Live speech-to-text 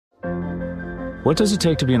What does it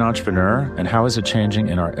take to be an entrepreneur, and how is it changing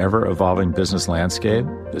in our ever-evolving business landscape?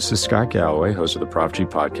 This is Scott Galloway, host of the Prop G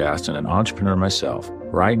podcast and an entrepreneur myself.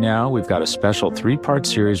 Right now, we've got a special 3-part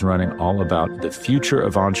series running all about the future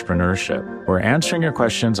of entrepreneurship. We're answering your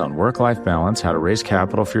questions on work-life balance, how to raise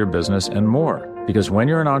capital for your business, and more. Because when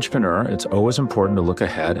you're an entrepreneur, it's always important to look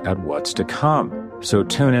ahead at what's to come. So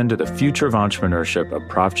tune in to the Future of Entrepreneurship, a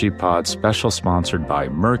Prop G pod special sponsored by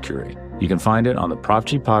Mercury. You can find it on the Prop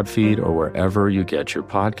G pod feed or wherever you get your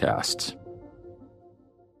podcasts.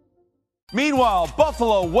 Meanwhile,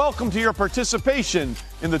 Buffalo, welcome to your participation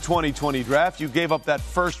in the 2020 draft. You gave up that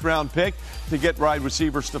first-round pick to get wide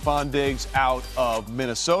receiver Stephon Diggs out of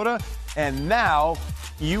Minnesota. And now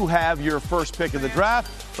you have your first pick in the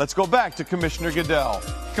draft. Let's go back to Commissioner Goodell.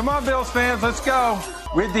 Come on, Bills fans, let's go.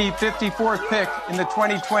 With the 54th pick in the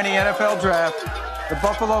 2020 NFL Draft, the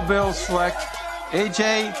Buffalo Bills select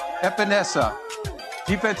A.J. Epinesa,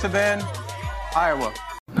 defensive end, Iowa.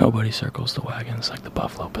 Nobody circles the wagons like the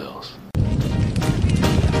Buffalo Bills.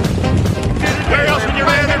 Where else would you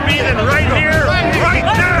rather be than right here, right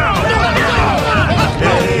now?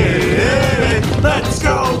 Hey, hey, let's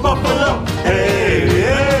go Buffalo! Hey,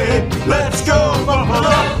 hey, let's go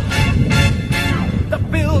Buffalo! The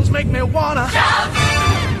Bills make me wanna shout!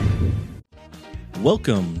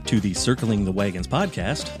 Welcome to the Circling the Wagons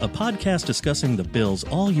podcast, a podcast discussing the Bills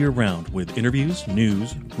all year round with interviews,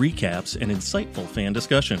 news, recaps, and insightful fan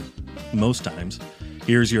discussion. Most times.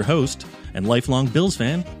 Here's your host and lifelong Bills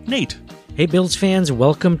fan, Nate. Hey Bills fans,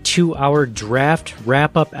 welcome to our draft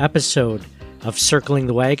wrap-up episode of Circling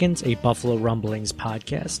the Wagons, a Buffalo Rumblings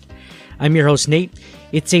podcast. I'm your host, Nate.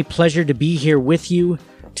 It's a pleasure to be here with you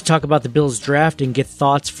to talk about the Bills draft and get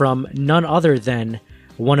thoughts from none other than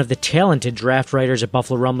one of the talented draft writers at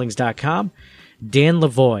BuffaloRumblings.com, Dan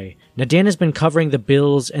Lavoie. Now, Dan has been covering the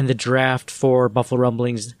Bills and the draft for Buffalo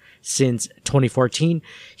Rumblings since 2014.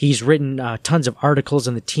 He's written tons of articles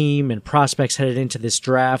on the team and prospects headed into this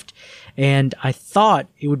draft, and I thought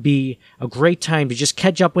it would be a great time to just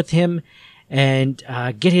catch up with him and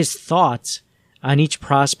get his thoughts on each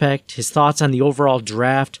prospect, his thoughts on the overall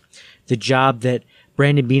draft, the job that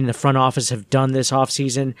Brandon Beane and the front office have done this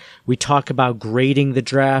offseason. We talk about grading the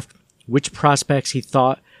draft, which prospects he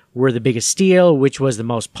thought were the biggest steal, which was the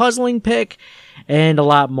most puzzling pick, and a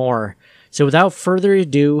lot more. So without further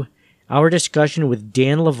ado, our discussion with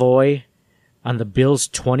Dan Lavoie on the Bills'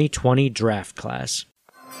 2020 draft class.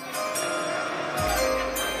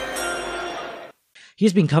 He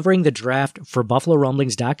has been covering the draft for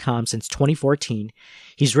BuffaloRumblings.com since 2014.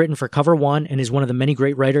 He's written for Cover One and is one of the many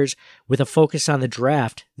great writers with a focus on the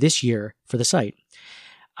draft this year for the site.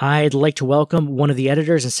 I'd like to welcome one of the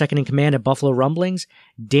editors and second in command at Buffalo Rumblings,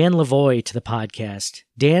 Dan Lavoie, to the podcast.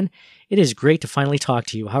 Dan, it is great to finally talk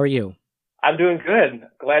to you. How are you? I'm doing good.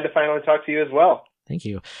 Glad to finally talk to you as well. Thank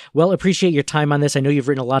you. Well, appreciate your time on this. I know you've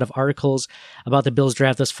written a lot of articles about the Bills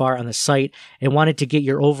draft thus far on the site and wanted to get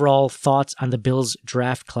your overall thoughts on the Bills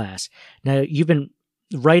draft class. Now, you've been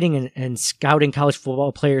writing and scouting college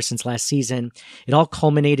football players since last season. It all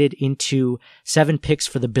culminated into 7 picks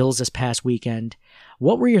for the Bills this past weekend.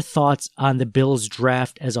 What were your thoughts on the Bills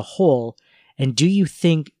draft as a whole? And do you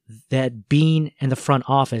think that Beane and the front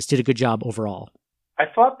office did a good job overall? I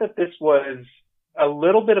thought that this was a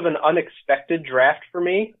little bit of an unexpected draft for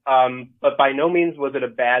me, but by no means was it a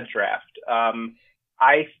bad draft.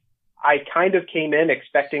 I kind of came in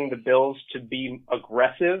expecting the Bills to be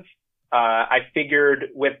aggressive. I figured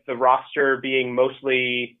with the roster being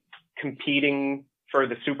mostly competing for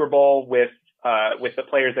the Super Bowl with the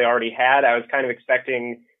players they already had, I was kind of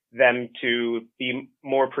expecting them to be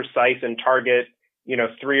more precise and target,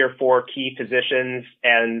 3 or 4 key positions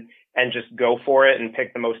and just go for it and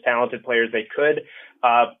pick the most talented players they could.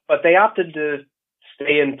 But they opted to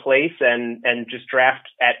stay in place and just draft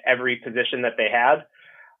at every position that they had.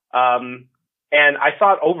 And I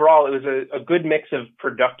thought overall it was a good mix of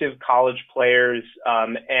productive college players,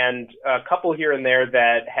 and a couple here and there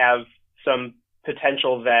that have some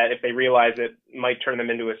potential that if they realize it might turn them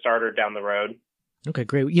into a starter down the road. Okay,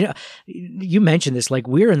 great. You mentioned this, like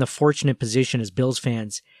we're in the fortunate position as Bills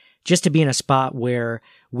fans just to be in a spot where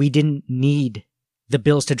we didn't need the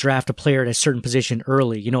Bills to draft a player at a certain position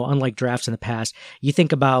early, unlike drafts in the past. You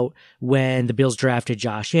think about when the Bills drafted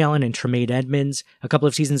Josh Allen and Tremaine Edmonds a couple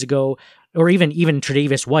of seasons ago, or even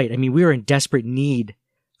Tre'Davious White. I mean, we were in desperate need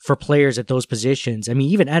for players at those positions. I mean,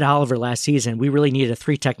 even Ed Oliver last season, we really needed a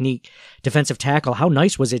 3-technique defensive tackle. How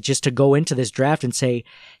nice was it just to go into this draft and say,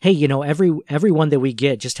 hey, everyone that we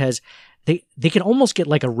get just has, they can almost get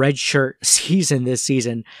like a red shirt season this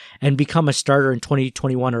season and become a starter in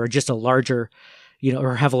 2021 or just a larger,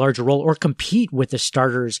 or have a larger role or compete with the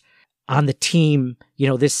starters on the team,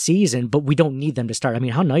 this season, but we don't need them to start. I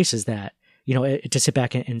mean, how nice is that, to sit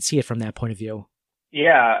back and see it from that point of view?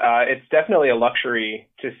 Yeah, it's definitely a luxury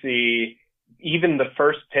to see even the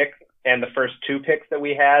first pick and the first two picks that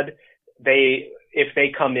we had. If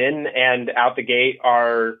they come in and out the gate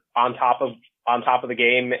are on top of the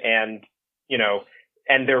game and,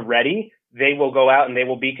 and they're ready, they will go out and they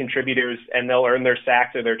will be contributors and they'll earn their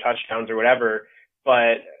sacks or their touchdowns or whatever.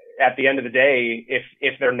 But at the end of the day,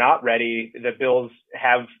 if they're not ready, the Bills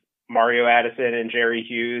have Mario Addison and Jerry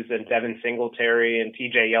Hughes and Devin Singletary and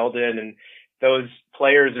TJ Yeldon, and those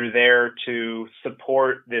players are there to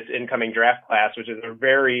support this incoming draft class, which is a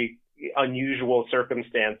very unusual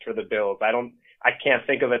circumstance for the Bills. I can't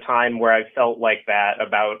think of a time where I felt like that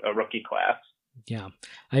about a rookie class. Yeah,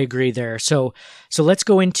 I agree there. So let's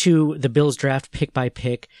go into the Bills draft pick by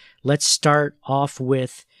pick. Let's start off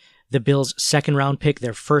with the Bills' second round pick,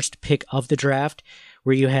 their first pick of the draft,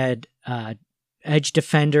 where you had edge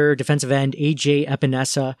defender, defensive end, A.J.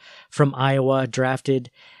 Epinesa from Iowa drafted.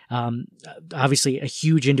 Obviously a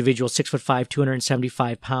huge individual, 6'5",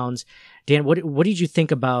 275 pounds. Dan, what did you think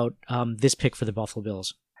about this pick for the Buffalo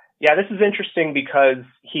Bills? Yeah, this is interesting because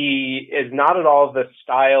he is not at all the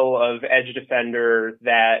style of edge defender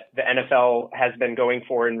that the NFL has been going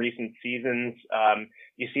for in recent seasons.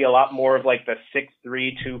 You see a lot more of like the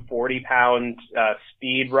 6'3", 240-pound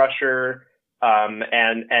speed rusher,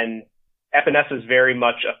 and Epinesa is very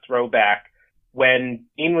much a throwback. When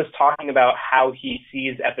Dean was talking about how he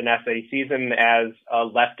sees Epinesa, he sees him as a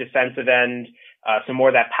left defensive end, some more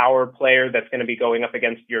of that power player that's going to be going up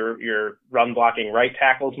against your run blocking right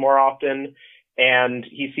tackles more often. And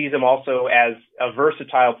he sees him also as a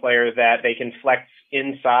versatile player that they can flex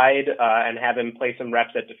inside and have him play some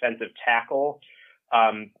reps at defensive tackle.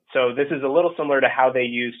 So this is a little similar to how they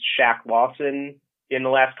used Shaq Lawson in the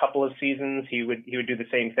last couple of seasons. He would do the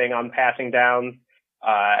same thing on passing downs.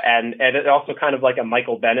 And it's also kind of like a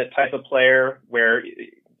Michael Bennett type of player where,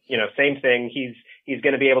 same thing. He's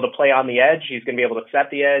going to be able to play on the edge. He's going to be able to set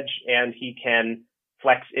the edge, and he can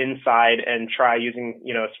flex inside and try using,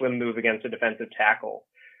 a swim move against a defensive tackle.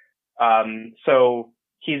 So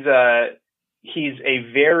he's a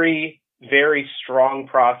very, very strong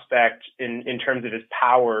prospect in terms of his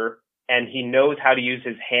power, and he knows how to use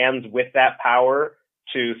his hands with that power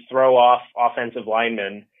to throw off offensive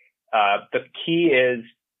linemen. The key is,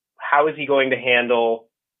 how is he going to handle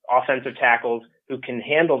offensive tackles who can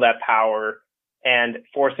handle that power and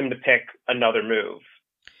force him to pick another move?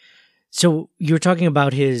 So you were talking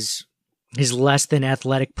about his less than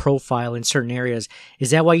athletic profile in certain areas.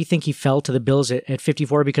 Is that why you think he fell to the Bills at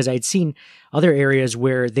 54? Because I'd seen other areas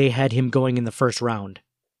where they had him going in the first round.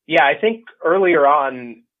 Yeah, I think earlier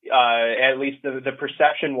on, at least the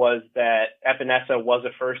perception was that Epinesa was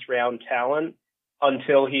a first round talent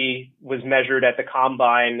until he was measured at the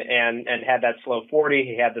combine and had that slow 40.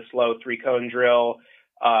 He had the slow 3-cone drill.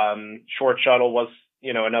 Short shuttle was,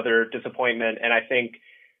 another disappointment. And I think,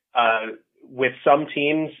 with some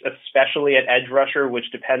teams, especially at edge rusher,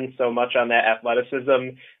 which depends so much on that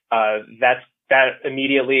athleticism, that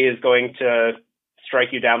immediately is going to strike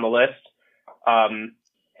you down the list.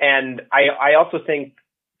 And I also think,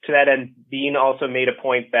 to that end, Bean also made a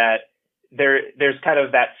point that there's kind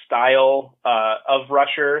of that style of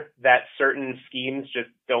rusher that certain schemes just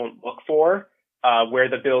don't look for, where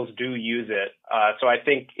the Bills do use it. So I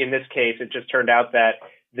think in this case, it just turned out that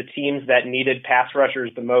the teams that needed pass rushers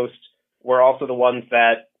the most were also the ones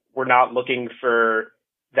that were not looking for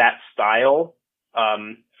that style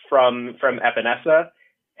from Epinesa.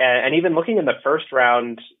 And even looking in the first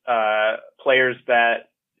round, players that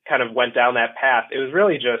kind of went down that path, it was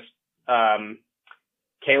really just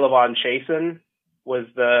Kayvon Chasen was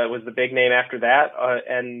the big name after that,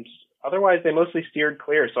 and otherwise they mostly steered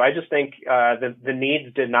clear. So I just think the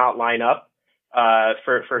needs did not line up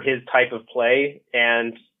for his type of play,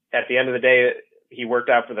 and at the end of the day, he worked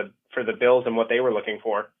out for the Bills and what they were looking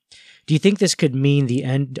for. Do you think this could mean the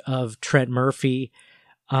end of Trent Murphy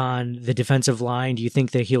on the defensive line? Do you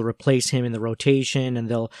think that he'll replace him in the rotation and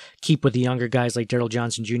they'll keep with the younger guys like Darryl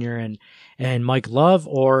Johnson Jr. and Mike Love?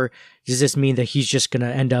 Or does this mean that he's just going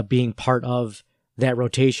to end up being part of that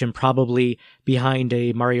rotation, probably behind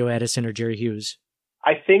a Mario Addison or Jerry Hughes?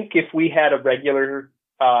 I think if we had a regular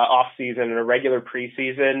offseason and a regular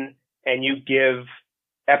preseason, and you give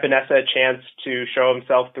Epinesa a chance to show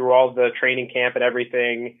himself through all the training camp and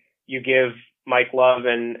everything, you give Mike Love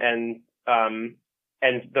and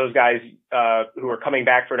those guys who are coming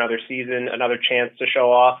back for another season another chance to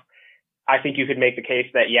show off, I think you could make the case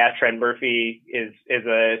that, yeah, Trent Murphy is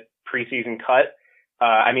a preseason cut.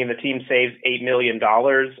 I mean, the team saves $8 million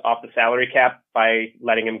off the salary cap by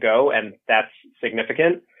letting him go, and that's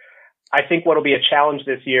significant. I think what'll be a challenge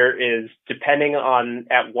this year is, depending on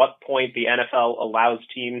at what point the NFL allows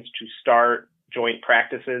teams to start joint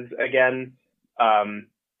practices again,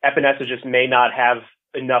 Epinesa just may not have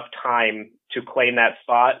enough time to claim that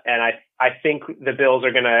spot. And I think the Bills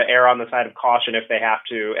are going to err on the side of caution if they have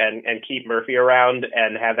to, and keep Murphy around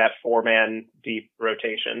and have that 4-man deep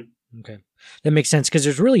rotation. Okay. That makes sense, because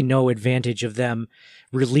there's really no advantage of them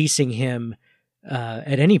releasing him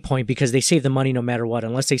at any point, because they save the money no matter what,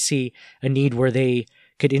 unless they see a need where they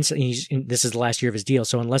could instantly, this is the last year of his deal,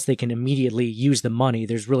 so unless they can immediately use the money,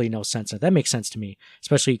 there's really no sense in it. That makes sense to me,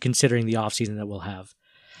 especially considering the offseason that we'll have.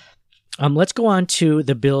 Let's go on to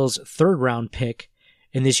the Bills' 3rd round pick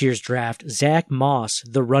in this year's draft, Zach Moss,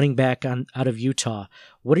 the running back out of Utah.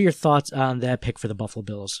 What are your thoughts on that pick for the Buffalo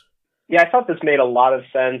Bills? Yeah, I thought this made a lot of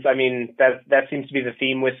sense. I mean, that seems to be the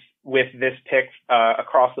theme with this pick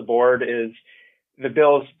across the board, is the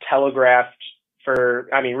Bills telegraphed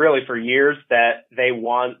really for years that they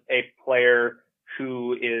want a player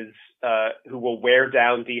who will wear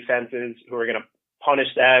down defenses, who are going to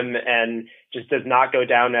punish them, and just does not go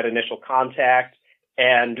down at initial contact.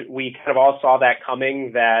 And we kind of all saw that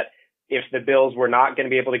coming, that if the Bills were not going to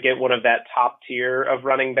be able to get one of that top tier of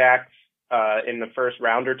running backs in the first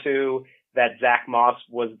round or two, that Zach Moss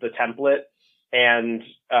was the template. And,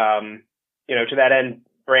 to that end,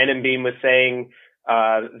 Brandon Beam was saying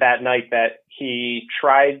that night that he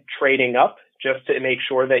tried trading up just to make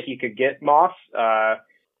sure that he could get Moss.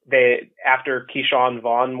 After Keyshawn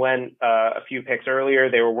Vaughn went a few picks earlier,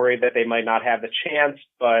 they were worried that they might not have the chance,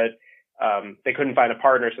 but they couldn't find a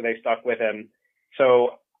partner, so they stuck with him.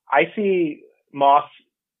 So I see Moss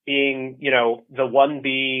being, the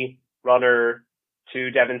 1B runner to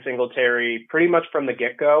Devin Singletary pretty much from the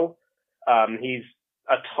get-go. He's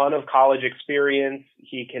a ton of college experience.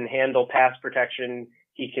 He can handle pass protection.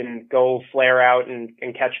 He can go flare out and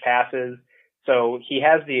catch passes. So he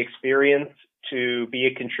has the experience to be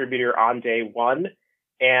a contributor on day one.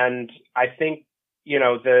 And I think,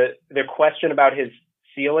 the question about his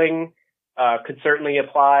ceiling could certainly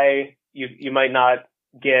apply. You might not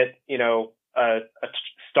get, a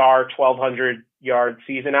star 1,200 yard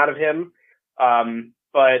season out of him.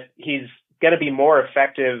 But he's going to be more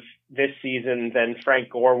effective this season than Frank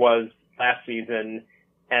Gore was last season.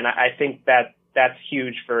 And I think that's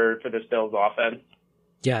huge for this Bills offense.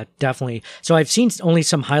 Yeah, definitely. So I've seen only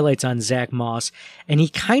some highlights on Zach Moss, and he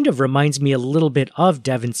kind of reminds me a little bit of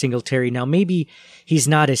Devin Singletary. Now, maybe he's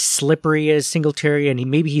not as slippery as Singletary, and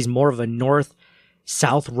maybe he's more of a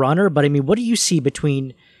north-south runner, but I mean, what do you see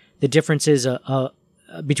between the differences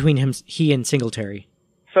between he and Singletary?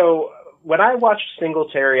 So when I watched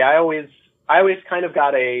Singletary, I always kind of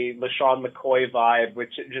got a LaShawn McCoy vibe,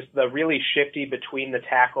 which is just the really shifty between the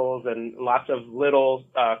tackles and lots of little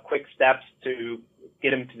quick steps to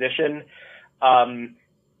get him position.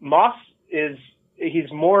 Moss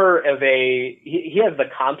he's more of he has the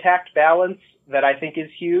contact balance that I think is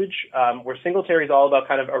huge, where Singletary is all about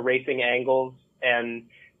kind of erasing angles and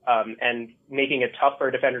making it tough for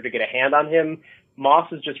a defender to get a hand on him.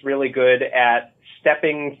 Moss is just really good at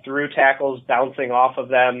stepping through tackles, bouncing off of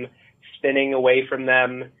them, spinning away from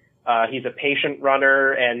them. He's a patient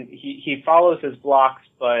runner, and he follows his blocks,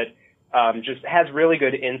 but just has really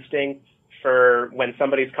good instincts for when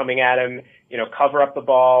somebody's coming at him, cover up the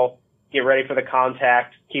ball, get ready for the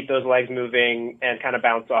contact, keep those legs moving, and kind of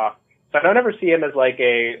bounce off. So I don't ever see him as like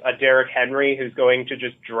a Derrick Henry who's going to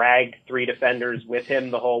just drag 3 defenders with him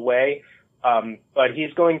the whole way. But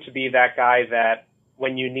he's going to be that guy that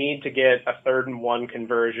when you need to get a 3rd and 1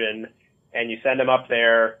 conversion and you send him up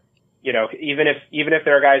there, even if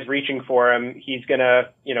there are guys reaching for him, he's going to,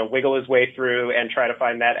 wiggle his way through and try to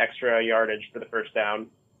find that extra yardage for the first down.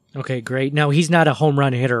 Okay, great. Now, he's not a home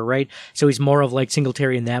run hitter, right? So he's more of like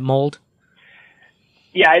Singletary in that mold?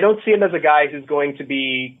 Yeah, I don't see him as a guy who's going to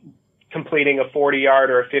be completing a 40-yard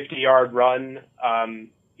or a 50-yard run.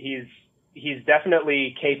 He's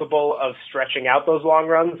definitely capable of stretching out those long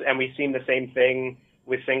runs, and we've seen the same thing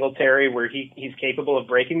with Singletary, where he's capable of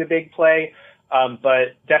breaking the big play,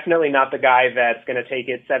 but definitely not the guy that's going to take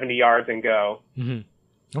it 70 yards and go. Mm-hmm.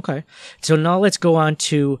 Okay. So now let's go on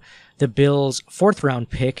to the Bills' 4th round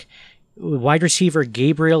pick, wide receiver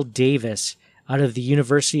Gabriel Davis out of the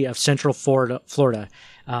University of Central Florida.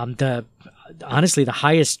 Honestly, the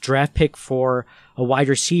highest draft pick for a wide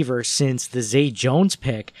receiver since the Zay Jones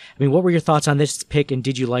pick. I mean, what were your thoughts on this pick, and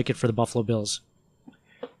did you like it for the Buffalo Bills?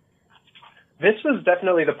 This was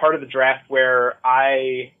definitely the part of the draft where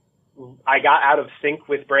I I got out of sync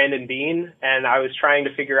with Brandon Beane, and I was trying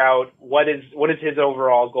to figure out what is his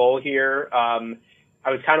overall goal here. I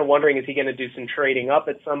was kind of wondering, is he going to do some trading up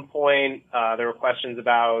at some point? There were questions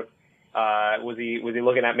about was he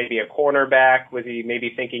looking at maybe a cornerback? Was he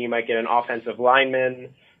maybe thinking he might get an offensive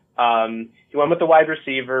lineman? He went with the wide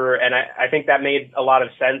receiver, and I think that made a lot of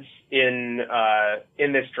sense in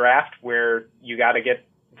this draft where you got to get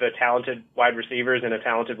the talented wide receivers in a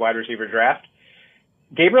talented wide receiver draft.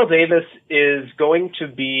 Gabriel Davis is going to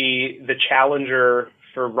be the challenger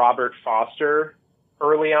for Robert Foster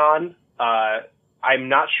early on. I'm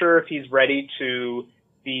not sure if he's ready to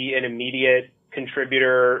be an immediate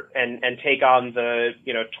contributor and take on the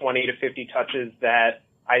 20 to 50 touches that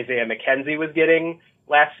Isaiah McKenzie was getting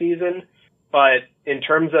last season. But in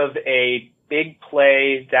terms of a big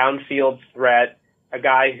play, downfield threat, a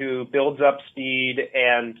guy who builds up speed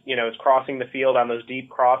and is crossing the field on those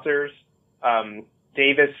deep crossers,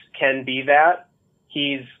 Davis can be that.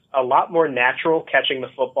 He's a lot more natural catching the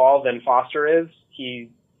football than Foster is. He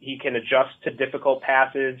can adjust to difficult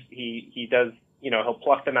passes. He does, he'll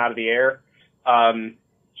pluck them out of the air.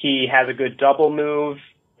 He has a good double move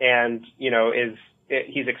and,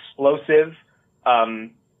 he's explosive.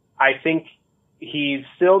 I think he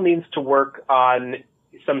still needs to work on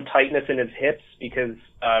some tightness in his hips because,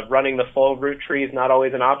 running the full route tree is not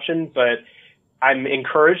always an option, but I'm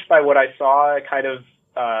encouraged by what I saw kind of,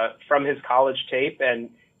 from his college tape, and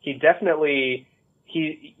he definitely,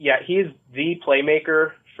 he's the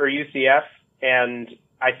playmaker for UCF, and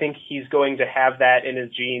I think he's going to have that in his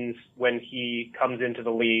genes when he comes into the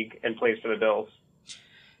league and plays for the Bills.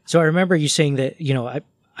 So I remember you saying that,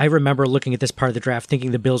 I remember looking at this part of the draft thinking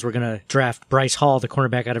the Bills were going to draft Bryce Hall, the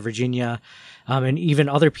cornerback out of Virginia, and even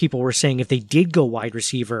other people were saying if they did go wide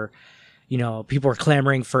receiver, people were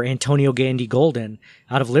clamoring for Antonio Gandy-Golden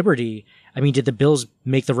out of Liberty. I mean, did the Bills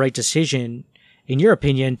make the right decision, in your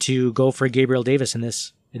opinion, to go for Gabriel Davis in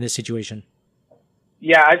this situation?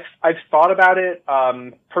 Yeah, I've thought about it.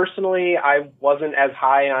 Personally, I wasn't as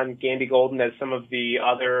high on Gandy-Golden as some of the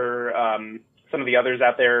others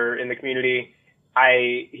out there in the community.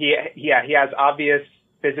 He has obvious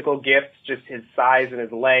physical gifts, just his size and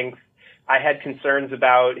his length. I had concerns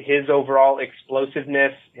about his overall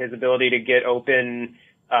explosiveness, his ability to get open,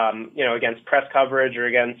 against press coverage or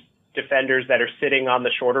against defenders that are sitting on the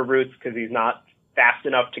shorter routes because he's not fast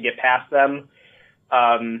enough to get past them.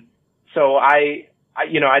 So I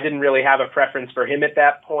didn't really have a preference for him at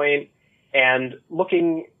that point. And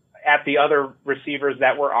looking at the other receivers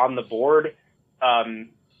that were on the board,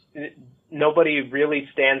 nobody really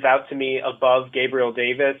stands out to me above Gabriel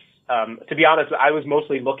Davis. To be honest, I was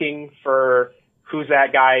mostly looking for who's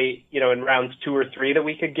that guy, in rounds 2 or 3 that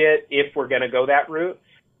we could get if we're going to go that route.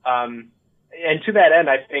 And to that end,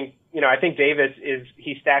 I think Davis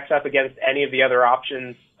he stacks up against any of the other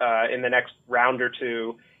options, in the next round or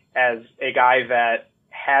two as a guy that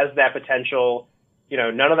has that potential.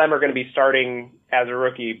 None of them are going to be starting as a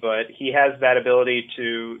rookie, but he has that ability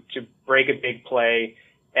to break a big play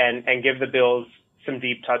and give the Bills some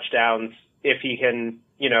deep touchdowns if he can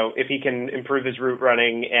improve his route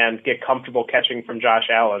running and get comfortable catching from Josh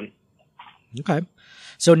Allen. Okay.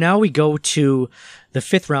 So now we go to the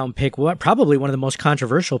 5th round pick. Probably one of the most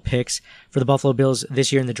controversial picks for the Buffalo Bills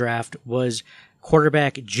this year in the draft was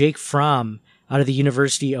quarterback Jake Fromm out of the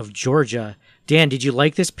University of Georgia. Dan, did you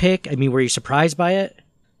like this pick? I mean, were you surprised by it?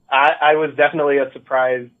 I was definitely as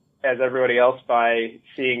surprised as everybody else by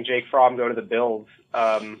seeing Jake Fromm go to the Bills.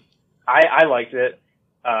 I liked it.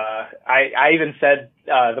 I even said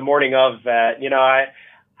the morning of that,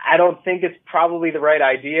 I don't think it's probably the right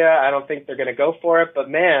idea. I don't think they're going to go for it, but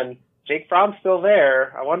man, Jake Fromm's still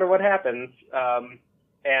there. I wonder what happens.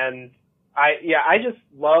 And I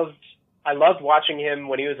loved watching him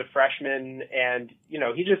when he was a freshman, and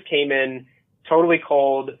he just came in totally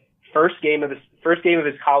cold. First game of his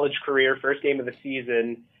college career, first game of the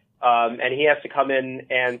season, and he has to come in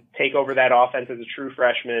and take over that offense as a true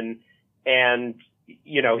freshman. And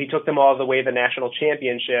he took them all the way to the national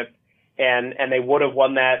championship, and they would have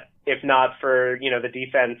won that if not for the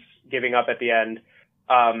defense giving up at the end.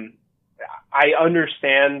 I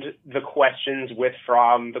understand the questions with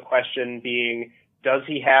Fromm. The question being, does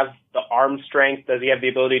he have the arm strength? Does he have the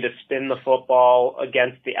ability to spin the football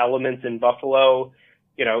against the elements in Buffalo?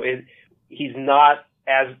 He's not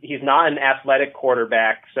an athletic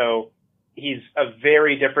quarterback, so he's a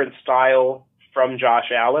very different style from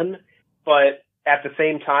Josh Allen. But at the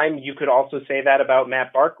same time, you could also say that about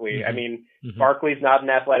Matt Barkley. Mm-hmm. I mean, Barkley's not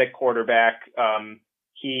an athletic quarterback.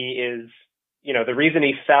 He is, the reason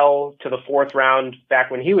he fell to the 4th round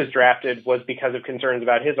back when he was drafted was because of concerns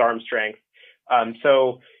about his arm strength.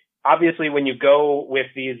 So obviously when you go with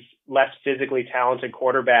these less physically talented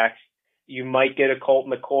quarterbacks, you might get a Colt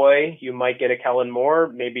McCoy, you might get a Kellen Moore,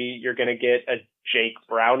 maybe you're going to get a Jake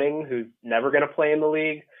Browning who's never going to play in the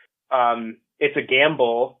league. It's a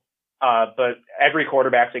gamble, but every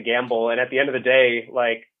quarterback's a gamble. And at the end of the day,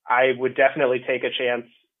 like, I would definitely take a chance,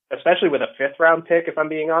 especially with a 5th round pick, if I'm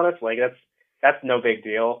being honest. Like, that's no big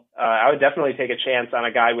deal. I would definitely take a chance on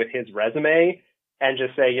a guy with his resume and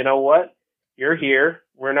just say, you know what? You're here.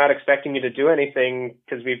 We're not expecting you to do anything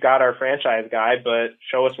because we've got our franchise guy, but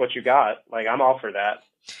show us what you got. Like, I'm all for that.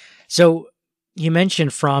 So you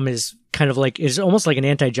mentioned Fromm is kind of like, is almost like an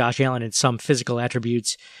anti-Josh Allen in some physical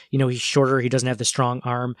attributes. You know, he's shorter. He doesn't have the strong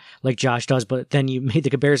arm like Josh does, but then you made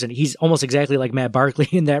the comparison. He's almost exactly like Matt Barkley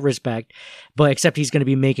in that respect, but except he's going to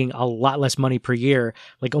be making a lot less money per year,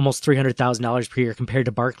 like almost $300,000 per year compared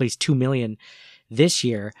to Barkley's $2 million this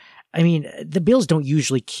year. I mean, the Bills don't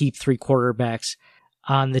usually keep 3 quarterbacks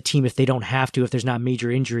on the team if they don't have to, if there's not major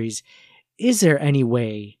injuries. Is there any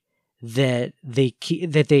way that they're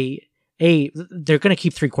going to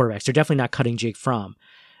keep 3 quarterbacks? They're definitely not cutting Jake Fromm.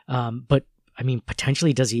 But I mean,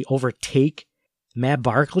 potentially does he overtake Matt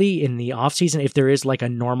Barkley in the offseason if there is like a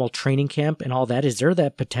normal training camp and all that? Is there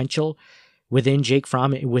that potential within Jake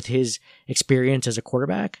Fromm with his experience as a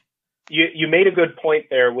quarterback? You made a good point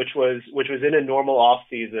there, which was in a normal off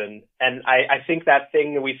season, and I think that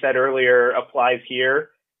thing that we said earlier applies here.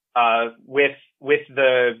 With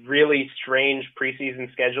the really strange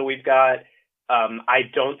preseason schedule we've got, I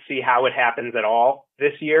don't see how it happens at all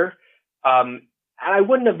this year. And I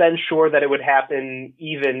wouldn't have been sure that it would happen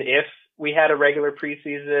even if we had a regular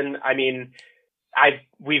preseason. I mean,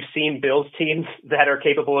 we've seen Bills teams that are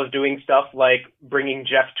capable of doing stuff like bringing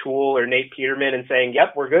Jeff Toole or Nate Peterman and saying,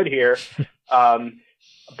 "Yep, we're good here."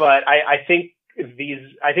 But I think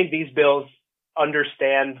these Bills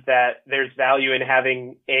understand that there's value in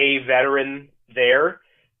having a veteran there,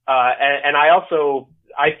 and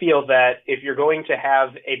I feel that if you're going to have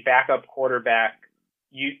a backup quarterback,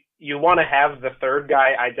 you want to have the third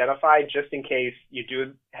guy identified just in case you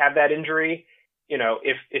do have that injury. You know,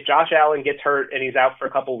 if Josh Allen gets hurt and he's out for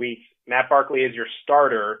a couple weeks, Matt Barkley is your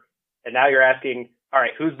starter, and now you're asking, all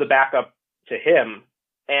right, who's the backup to him?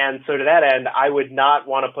 And so to that end, I would not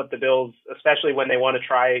want to put the Bills, especially when they want to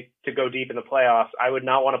try to go deep in the playoffs, I would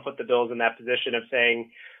not want to put the Bills in that position of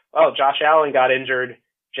saying, oh, Josh Allen got injured,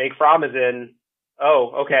 Jake Fromm is in.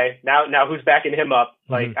 Oh, okay. Now who's backing him up?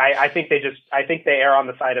 Like, I think they err on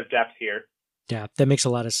the side of depth here. Yeah, that makes a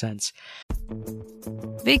lot of sense.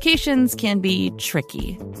 Vacations can be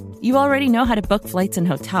tricky. You already know how to book flights and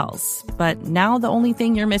hotels, but now the only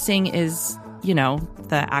thing you're missing is,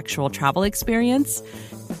 the actual travel experience.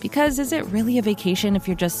 Because is it really a vacation if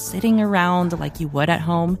you're just sitting around like you would at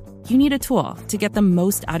home? You need a tool to get the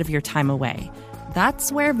most out of your time away.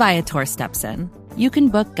 That's where Viator steps in. You can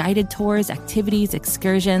book guided tours, activities,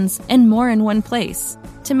 excursions, and more in one place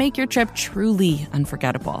to make your trip truly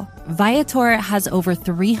unforgettable. Viator has over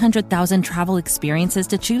 300,000 travel experiences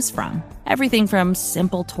to choose from. Everything from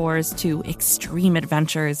simple tours to extreme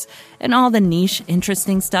adventures and all the niche,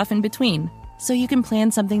 interesting stuff in between. So you can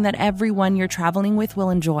plan something that everyone you're traveling with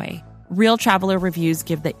will enjoy. Real traveler reviews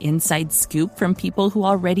give the inside scoop from people who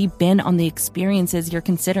already been on the experiences you're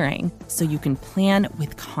considering, so you can plan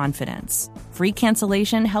with confidence. Free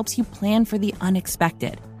cancellation helps you plan for the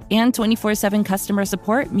unexpected. And 24/7 customer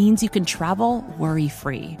support means you can travel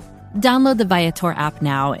worry-free. Download the Viator app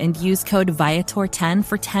now and use code Viator10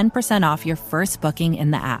 for 10% off your first booking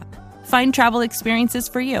in the app. Find travel experiences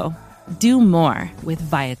for you. Do more with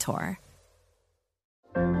Viator.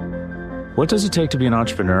 What does it take to be an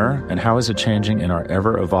entrepreneur, and how is it changing in our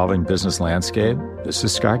ever-evolving business landscape? This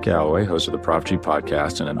is Scott Galloway, host of the Prop G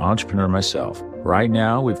podcast and an entrepreneur myself. Right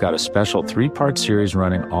now, we've got a special 3-part series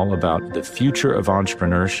running all about the future of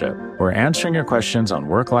entrepreneurship. We're answering your questions on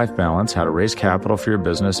work-life balance, how to raise capital for your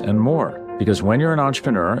business, and more. Because when you're an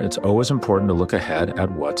entrepreneur, it's always important to look ahead at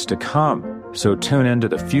what's to come. So tune in to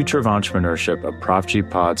the Future of Entrepreneurship, a Prop G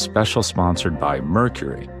pod special sponsored by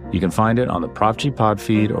Mercury. You can find it on the Prop G Pod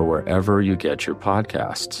feed or wherever you get your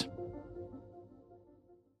podcasts.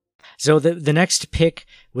 So the next pick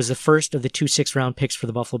was the first of the 2 6-round picks for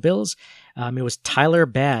the Buffalo Bills. It was Tyler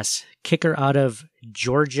Bass, kicker out of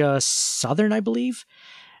Georgia Southern, I believe.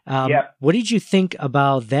 What did you think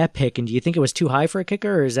about that pick? And do you think it was too high for a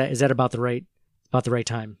kicker, or is that about the right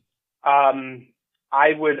time?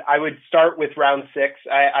 I would start with round 6.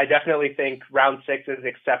 I definitely think round 6 is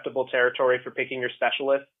acceptable territory for picking your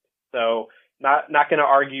specialist. So not going to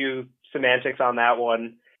argue semantics on that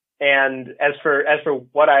one. And as for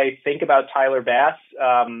what I think about Tyler Bass,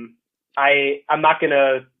 I'm not going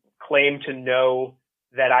to claim to know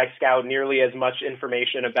that I scout nearly as much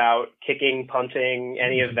information about kicking, punting,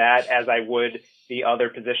 any of that as I would the other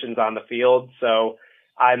positions on the field. So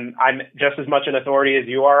I'm just as much an authority as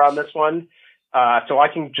you are on this one. So I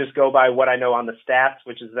can just go by what I know on the stats,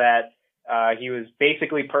 which is that he was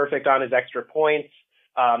basically perfect on his extra points.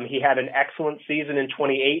 He had an excellent season in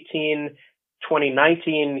 2018.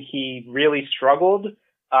 2019, he really struggled.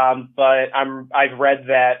 But I've read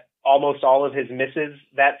that almost all of his misses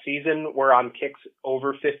that season were on kicks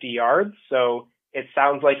over 50 yards. So it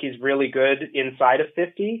sounds like he's really good inside of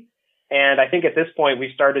 50. And I think at this point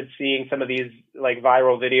we started seeing some of these like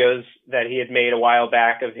viral videos that he had made a while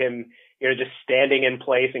back of him, just standing in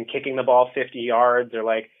place and kicking the ball 50 yards, or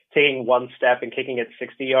like taking one step and kicking it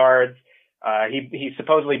 60 yards. He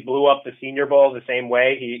supposedly blew up the Senior Bowl the same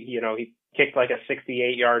way. He kicked like a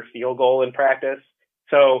 68-yard field goal in practice.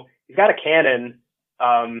 So he's got a cannon.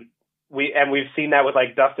 We've seen that with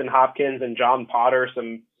like Dustin Hopkins and John Potter,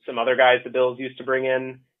 some other guys the Bills used to bring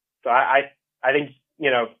in. So I think,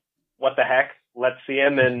 what the heck? Let's see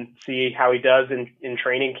him and see how he does in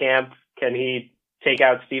training camp. Can he take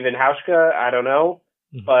out Steven Hauschka? I don't know,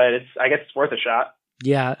 but I guess it's worth a shot.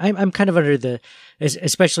 Yeah, I'm kind of under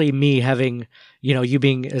especially me having, you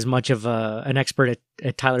being as much of an expert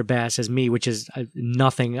at Tyler Bass as me, which is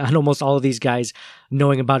nothing on almost all of these guys,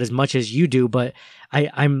 knowing about as much as you do. But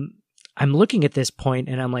I'm looking at this point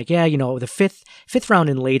and I'm like, yeah, the fifth round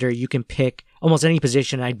and later, you can pick almost any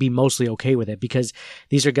position. I'd be mostly okay with it because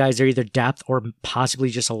these are guys that are either depth or possibly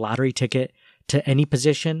just a lottery ticket to any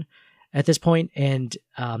position at this point. And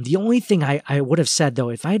the only thing I would have said, though,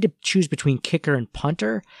 if I had to choose between kicker and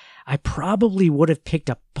punter, I probably would have picked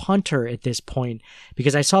a punter at this point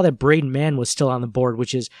because I saw that Braden Mann was still on the board,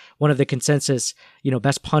 which is one of the consensus,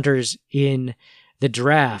 best punters in the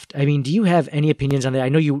draft. I mean, do you have any opinions on that? I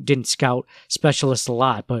know you didn't scout specialists a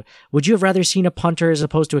lot, but would you have rather seen a punter as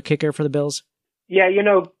opposed to a kicker for the Bills? Yeah,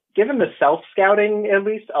 given the self-scouting, at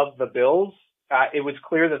least, of the Bills, it was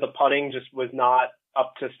clear that the punting just was not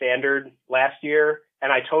up to standard last year.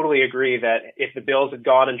 And I totally agree that if the Bills had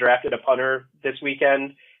gone and drafted a punter this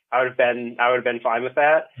weekend, I would have been fine with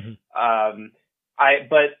that. Mm-hmm.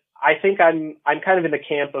 But I think I'm kind of in the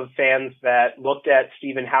camp of fans that looked at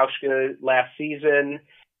Steven Hauschka last season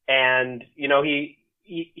and,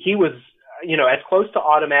 he was, as close to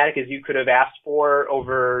automatic as you could have asked for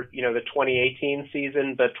over, the 2018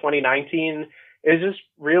 season, but 2019 is just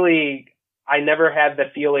really, I never had the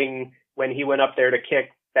feeling when he went up there to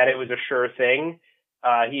kick that it was a sure thing.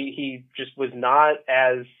 He just was not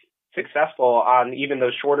as successful on even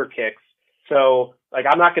those shorter kicks. So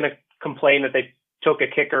I'm not going to complain that they took a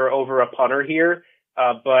kicker over a punter here,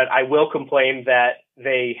 but I will complain that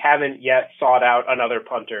they haven't yet sought out another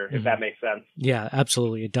punter, if that makes sense. Yeah,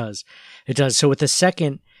 absolutely. It does. So with the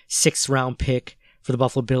second 6th round pick for the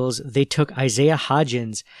Buffalo Bills, they took Isaiah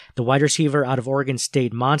Hodgins, the wide receiver out of Oregon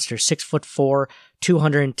State, monster, 6'4",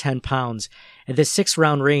 210 pounds. At the 6th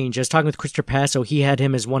round range, I was talking with Chris Trapasso. He had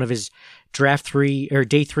him as one of his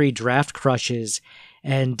day 3 draft crushes.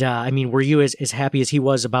 And were you as happy as he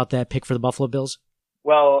was about that pick for the Buffalo Bills?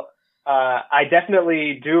 Well, I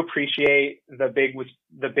definitely do appreciate the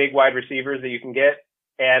big wide receivers that you can get,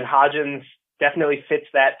 and Hodgins definitely fits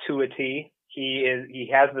that to a T. He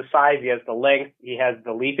has the size, he has the length, he has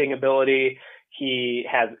the leaping ability, he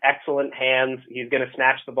has excellent hands. He's going to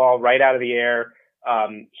snatch the ball right out of the air.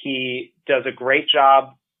 He does a great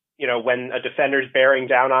job, when a defender's bearing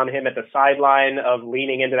down on him at the sideline, of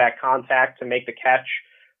leaning into that contact to make the catch.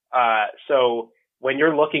 So when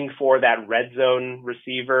you're looking for that red zone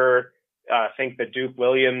receiver, think the Duke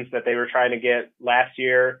Williams that they were trying to get last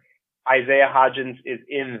year, Isaiah Hodgins is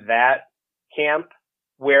in that camp,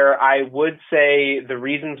 where I would say the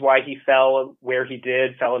reasons why he fell where he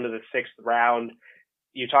did, fell into the 6th round.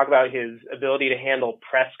 You talk about his ability to handle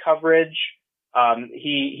press coverage.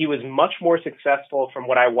 He was much more successful from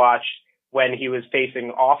what I watched when he was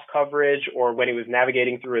facing off coverage or when he was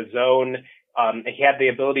navigating through a zone. He had the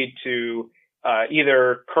ability to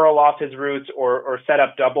either curl off his routes or set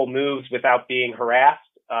up double moves without being harassed,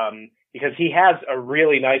 because he has a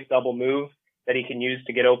really nice double move that he can use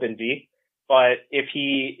to get open deep. But if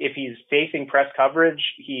he's facing press coverage,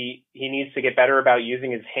 he needs to get better about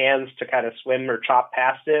using his hands to kind of swim or chop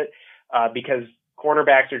past it, because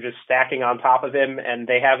cornerbacks are just stacking on top of him and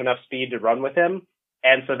they have enough speed to run with him.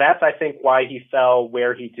 And so that's, I think, why he fell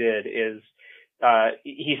where he did. Is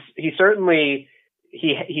he certainly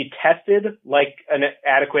he tested like an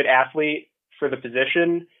adequate athlete for the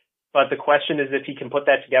position, but the question is if he can put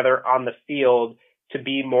that together on the field to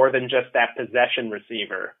be more than just that possession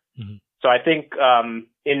receiver. Mm-hmm. So I think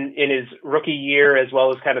in his rookie year, as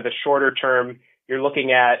well as kind of the shorter term, you're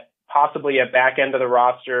looking at possibly a back end of the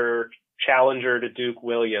roster challenger to Duke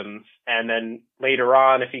Williams. And then later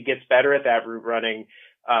on, if he gets better at that route running,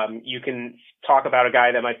 you can talk about a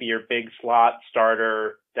guy that might be your big slot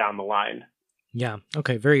starter down the line. Yeah.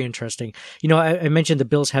 Okay. Very interesting. You know, I mentioned the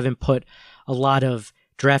Bills haven't put a lot of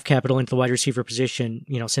draft capital into the wide receiver position,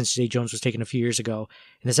 you know, since Zay Jones was taken a few years ago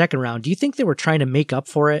in the second round. Do you think they were trying to make up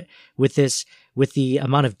for it with the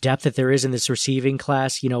amount of depth that there is in this receiving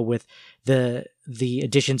class, you know, with the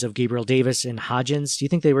additions of Gabriel Davis and Hodgins? Do you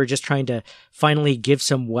think they were just trying to finally give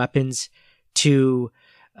some weapons to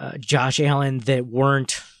Josh Allen that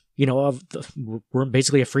weren't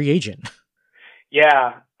basically a free agent?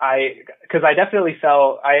 Yeah, because I definitely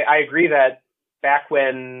felt, I agree that back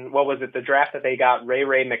when, what was it, the draft that they got Ray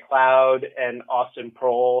McLeod and Austin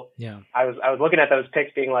Proehl. Yeah. I was looking at those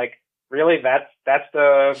picks being like, really, that's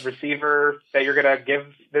the receiver that you're going to give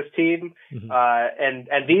this team? Mm-hmm.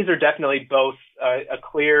 And these are definitely both a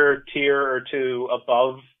clear tier or two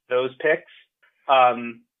above those picks.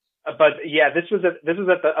 But yeah, this was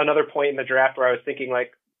at another point in the draft where I was thinking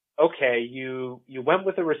like, okay, you went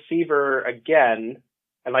with a receiver again,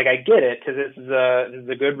 and like I get it because this is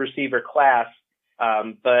a good receiver class.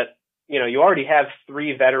 But you know, you already have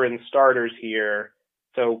 3 veteran starters here.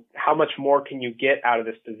 So how much more can you get out of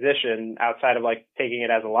this position outside of like taking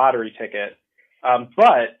it as a lottery ticket?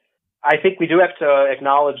 But I think we do have to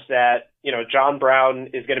acknowledge that, you know, John Brown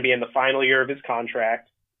is going to be in the final year of his contract.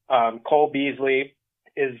 Cole Beasley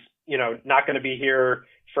is, you know, not going to be here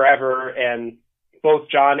forever. And both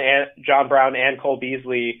John Brown and Cole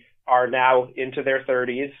Beasley are now into their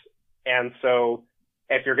 30s. And so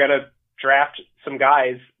if you're going to draft some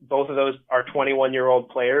guys, both of those are 21-year-old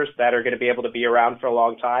players that are going to be able to be around for a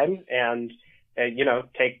long time and you know,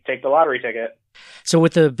 take the lottery ticket. So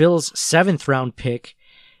with the Bills' 7th round pick,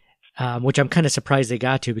 which I'm kind of surprised they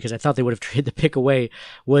got to because I thought they would have traded the pick away,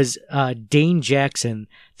 was Dane Jackson,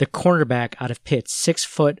 the cornerback out of Pitt, 6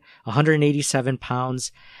 foot, 187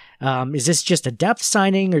 pounds. Is this just a depth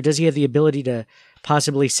signing, or does he have the ability to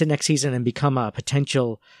possibly sit next season and become a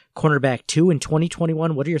potential cornerback 2 in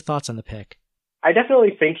 2021? What are your thoughts on the pick? I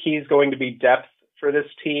definitely think he's going to be depth for this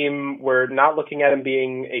team. We're not looking at him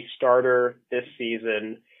being a starter this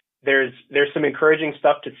season. There's some encouraging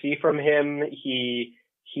stuff to see from him. He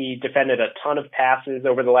defended a ton of passes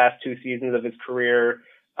over the last 2 seasons of his career.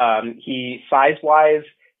 He size-wise,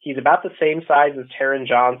 he's about the same size as Taron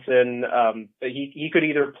Johnson, but he could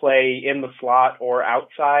either play in the slot or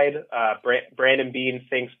outside. Brandon Beane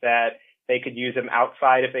thinks that they could use him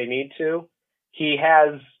outside if they need to. He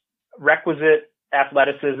has requisite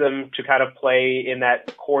athleticism to kind of play in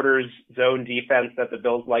that quarters zone defense that the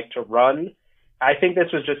Bills like to run. I think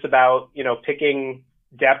this was just about, you know, picking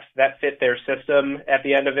depth that fit their system at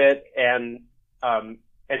the end of it, and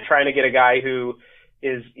trying to get a guy who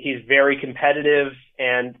he's very competitive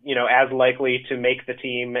and, you know, as likely to make the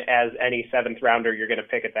team as any 7th rounder you're going to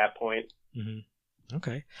pick at that point. Mm-hmm.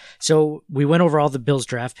 Okay. So we went over all the Bills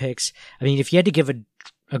draft picks. I mean, if you had to give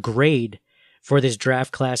a grade for this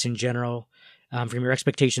draft class in general, from your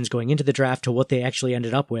expectations going into the draft to what they actually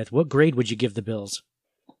ended up with, what grade would you give the Bills?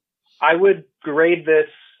 I would grade this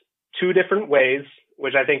 2 different ways,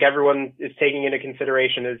 which I think everyone is taking into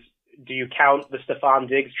consideration is, do you count the Stephon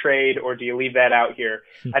Diggs trade or do you leave that out here?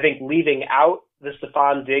 I think leaving out the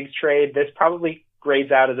Stephon Diggs trade, this probably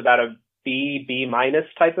grades out as about a B minus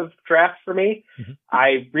type of draft for me. Mm-hmm.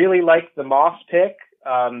 I really like the Moss pick.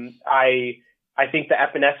 I think the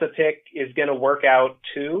Epinesa pick is going to work out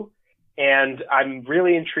too. And I'm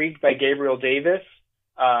really intrigued by Gabriel Davis.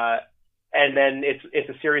 And then it's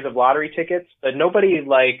a series of lottery tickets, but nobody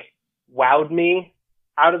like wowed me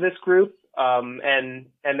out of this group. And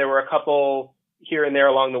there were a couple here and there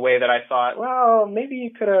along the way that I thought, well, maybe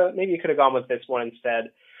you could have gone with this one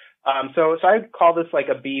instead. So I'd call this like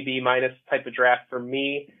a B minus type of draft for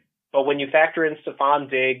me. But when you factor in Stephon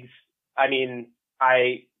Diggs, I mean,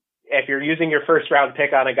 if you're using your 1st round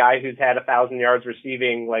pick on a guy who's had 1,000 yards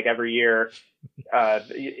receiving like every year,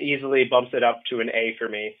 easily bumps it up to an A for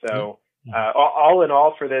me. So, all in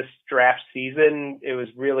all for this draft season, it was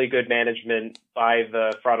really good management by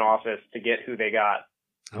the front office to get who they got.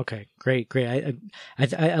 Okay, great.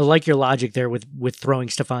 I like your logic there with throwing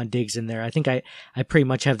Stephon Diggs in there. I think I pretty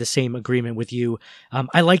much have the same agreement with you.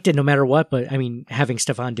 I liked it no matter what, but I mean, having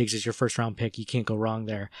Stephon Diggs as your 1st round pick, you can't go wrong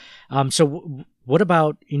there. So what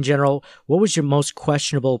about in general? What was your most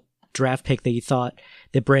questionable draft pick that you thought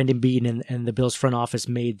that Brandon Beane and the Bills front office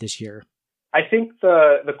made this year? I think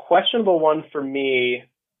the questionable one for me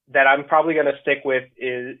that I'm probably going to stick with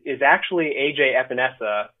is actually AJ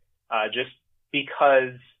Epinesa, just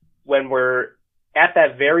because when we're at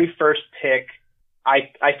that very first pick,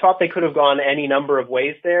 I thought they could have gone any number of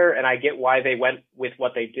ways there, and I get why they went with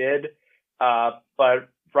what they did. But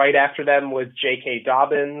right after them was J.K.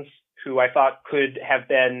 Dobbins, who I thought could have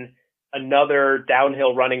been another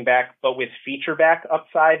downhill running back, but with feature back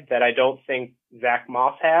upside that I don't think Zach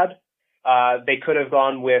Moss had. They could have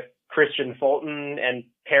gone with Christian Fulton and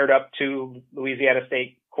paired up two Louisiana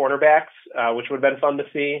State cornerbacks, which would have been fun to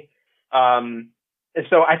see. And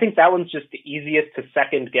so I think that one's just the easiest to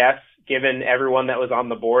second guess, given everyone that was on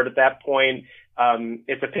the board at that point.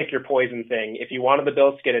 It's a pick your poison thing. If you wanted the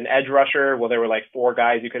Bills to get an edge rusher, well, there were like 4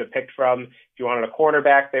 guys you could have picked from. If you wanted a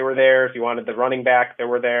cornerback, they were there. If you wanted the running back, they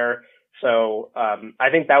were there. So I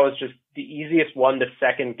think that was just the easiest one to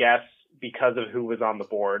second guess because of who was on the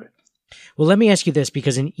board. Well, let me ask you this,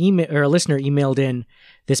 because a listener emailed in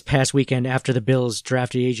this past weekend after the Bills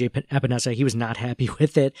drafted A.J. Epinesa. He was not happy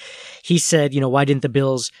with it. He said, why didn't the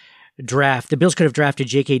Bills draft? The Bills could have drafted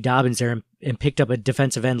J.K. Dobbins there and picked up a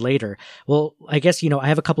defensive end later. Well, I guess, I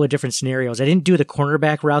have a couple of different scenarios. I didn't do the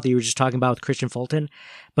cornerback route that you were just talking about with Christian Fulton,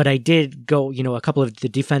 but I did go, a couple of the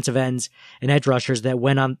defensive ends and edge rushers that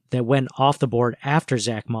went off the board after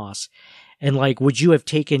Zach Moss. And would you have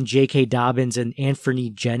taken J.K. Dobbins and Anthony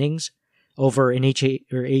Jennings over an A.J.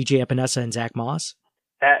 Epinesa and Zach Moss?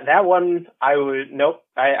 That one, I would, nope.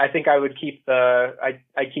 I think I would keep I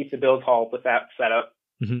keep the Bills haul with that setup.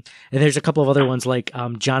 Mm-hmm. And there's a couple of other ones like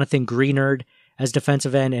Jonathan Greenard as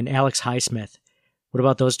defensive end and Alex Highsmith. What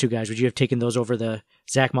about those two guys? Would you have taken those over the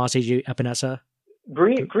Zach Moss, A.J. Epinesa?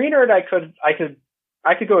 Greenard, I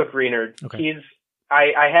could go with Greenard. Okay.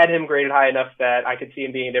 I had him graded high enough that I could see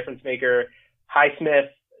him being a difference maker. Highsmith,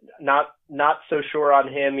 not so sure on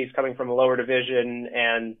him. He's coming from a lower division,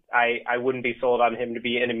 and I wouldn't be sold on him to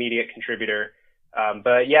be an immediate contributor.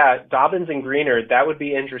 But yeah, Dobbins and Greenard, that would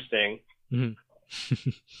be interesting. Mm-hmm.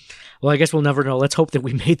 Well, I guess we'll never know. Let's hope that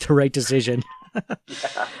we made the right decision.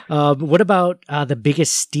 What about the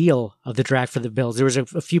biggest steal of the draft for the Bills? There was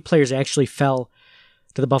a few players that actually fell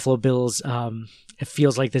to the Buffalo Bills. It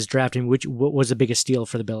feels like this draft. And what was the biggest steal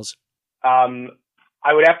for the Bills?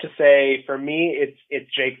 I would have to say, for me,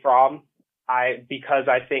 it's Jake Fromm. Because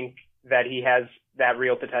I think that he has that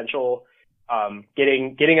real potential.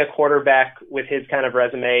 Getting a quarterback with his kind of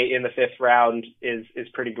resume in the 5th round is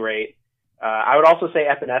pretty great. I would also say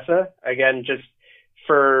Epinesa, again, just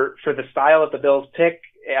for the style that the Bills pick,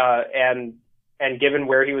 and given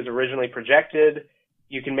where he was originally projected,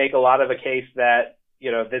 you can make a lot of a case that,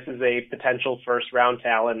 this is a potential 1st round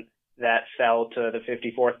talent that fell to the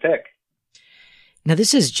 54th pick. Now,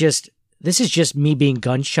 this is just me being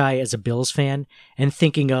gun shy as a Bills fan and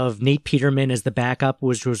thinking of Nate Peterman as the backup,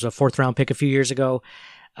 which was a 4th round pick a few years ago.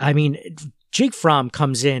 I mean, Jake Fromm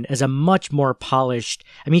comes in as a much more polished.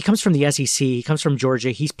 He comes from the SEC. He comes from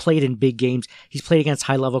Georgia. He's played in big games. He's played against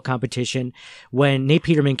high level competition. When Nate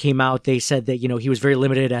Peterman came out, they said that, he was very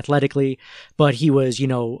limited athletically, but he was,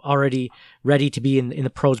 already ready to be in the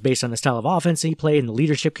pros based on the style of offense that he played and the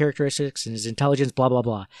leadership characteristics and his intelligence, blah, blah,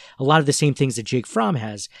 blah. A lot of the same things that Jake Fromm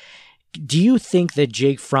has. Do you think that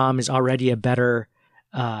Jake Fromm is already a better,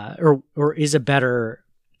 or is a better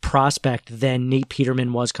prospect than Nate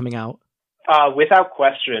Peterman was coming out? Without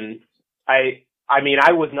question. I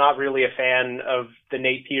was not really a fan of the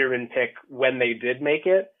Nate Peterman pick when they did make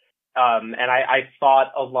it. And I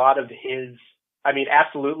thought a lot of his,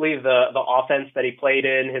 absolutely the offense that he played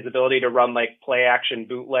in, his ability to run play action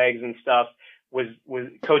bootlegs and stuff was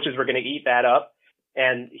coaches were going to eat that up.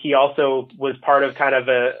 And he also was part of kind of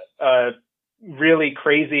a really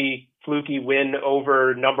crazy fluky win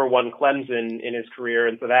over number 1 Clemson in his career.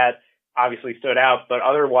 And so that obviously stood out, but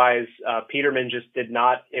otherwise, Peterman just did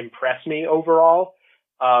not impress me overall.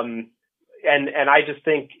 And I just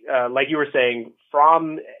think, like you were saying,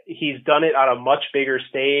 Fromm, he's done it on a much bigger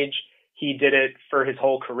stage. He did it for his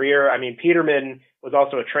whole career. Peterman was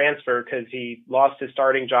also a transfer because he lost his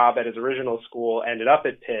starting job at his original school, ended up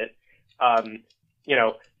at Pitt.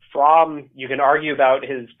 Fromm, you can argue about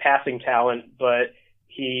his passing talent, but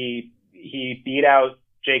he beat out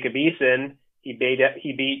Jacob Eason. He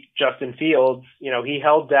beat Justin Fields. He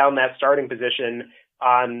held down that starting position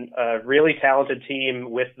on a really talented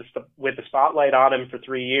team with the spotlight on him for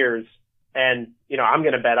 3 years. And, I'm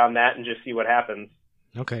going to bet on that and just see what happens.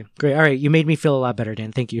 Okay, great. All right. You made me feel a lot better,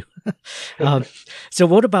 Dan. Thank you. So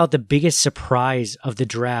what about the biggest surprise of the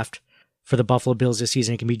draft for the Buffalo Bills this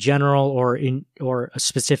season? It can be general or a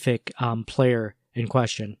specific player in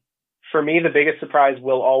question. For me, the biggest surprise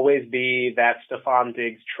will always be that Stephon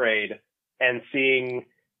Diggs trade. And seeing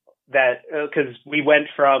that, because we went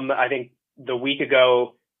from, I think, the week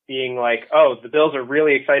ago being like, oh, the Bills are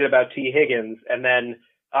really excited about T. Higgins. And then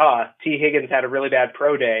T. Higgins had a really bad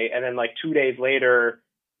pro day. And then like 2 days later,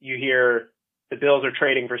 you hear the Bills are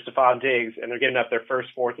trading for Stephon Diggs and they're giving up their first,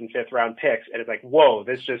 fourth, and fifth round picks. And it's like, whoa,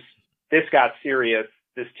 this got serious.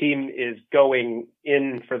 This team is going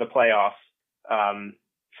in for the playoffs.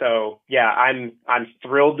 So yeah, I'm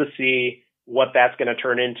thrilled to see what that's going to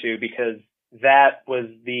turn into, because that was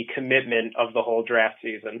the commitment of the whole draft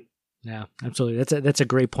season. Yeah, absolutely. That's a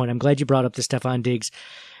great point. I'm glad you brought up the Stephon Diggs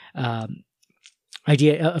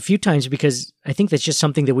idea a few times, because I think that's just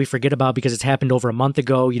something that we forget about because it's happened over a month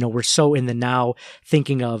ago. You know, we're so in the now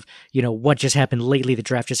thinking of, you know, what just happened lately. The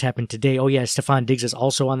draft just happened today. Oh yeah, Stephon Diggs is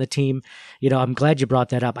also on the team. You know, I'm glad you brought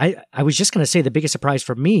that up. I was just going to say the biggest surprise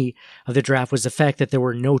for me of the draft was the fact that there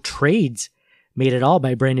were no trades made at all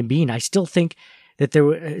by Brandon Beane. I still think that there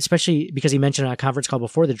were, especially because he mentioned on a conference call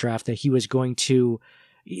before the draft that he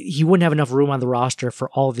wouldn't have enough room on the roster for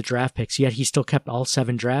all of the draft picks, yet he still kept all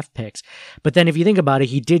 7 draft picks. But then if you think about it,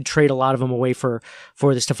 he did trade a lot of them away for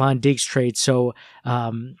the Stephon Diggs trade. So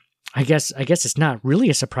I guess it's not really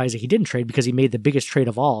a surprise that he didn't trade, because he made the biggest trade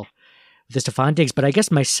of all with the Stephon Diggs. But I guess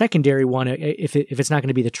my secondary one, if it's not going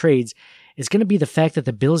to be the trades, is going to be the fact that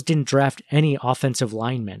the Bills didn't draft any offensive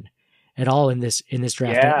linemen at all in this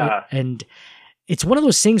draft. Yeah. And it's one of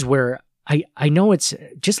those things where I know it's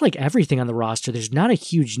just like everything on the roster. There's not a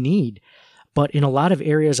huge need, but in a lot of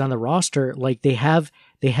areas on the roster, like they have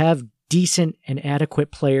decent and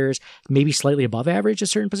adequate players, maybe slightly above average at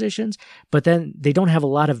certain positions, but then they don't have a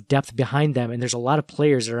lot of depth behind them. And there's a lot of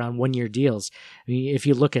players that are on 1-year deals. I mean, if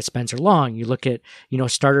you look at Spencer Long, you look at, you know,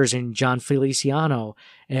 starters in John Feliciano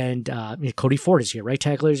and Cody Ford is here, right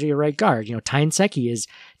tackle is here, right guard. You know, Tyne Secchi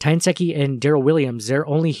and Darrell Williams, they're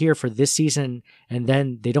only here for this season, and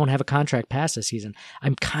then they don't have a contract past this season.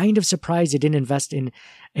 I'm kind of surprised they didn't invest in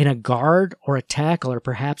a guard or a tackle, or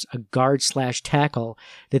perhaps a guard/tackle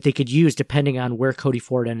that they could use depending on where Cody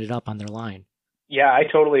Ford ended up on their line. Yeah, I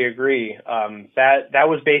totally agree. That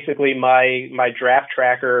was basically my draft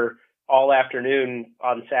tracker all afternoon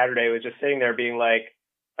on Saturday, was just sitting there being like,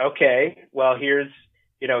 okay, well, here's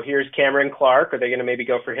Cameron Clark. Are they going to maybe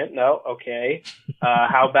go for him? No. Okay.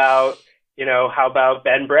 How about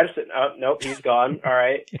Ben Bredesen? Oh, nope, he's gone. All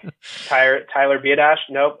right. Tyler Biadasz?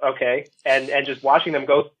 Nope. Okay. And just watching them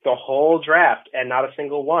go the whole draft and not a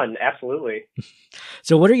single one. Absolutely.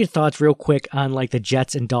 So what are your thoughts real quick on like the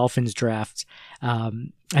Jets and Dolphins drafts?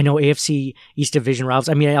 I know AFC East Division rivals.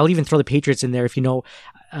 I mean, I'll even throw the Patriots in there if you know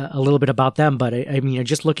a little bit about them, but I mean,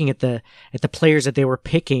 just looking at the players that they were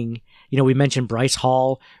picking, you know, we mentioned Bryce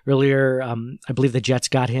Hall earlier. I believe the Jets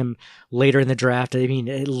got him later in the draft. I mean,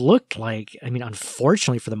 it looked like,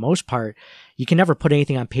 unfortunately for the most part, you can never put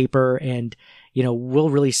anything on paper, and, you know, we'll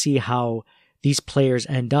really see how these players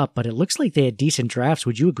end up, but it looks like they had decent drafts.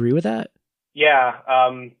 Would you agree with that? Yeah,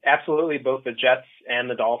 absolutely. Both the Jets and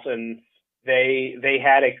the Dolphins, they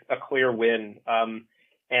had a clear win.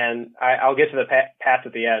 And I'll get to the Pats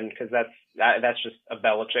at the end, because that's just a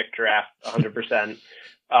Belichick draft, 100%.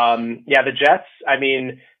 Yeah, the Jets, I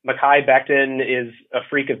mean, Mekhi Becton is a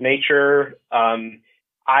freak of nature.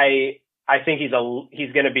 I think he's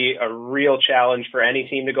going to be a real challenge for any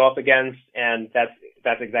team to go up against, and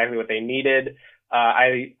that's exactly what they needed.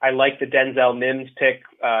 I like the Denzel Mims pick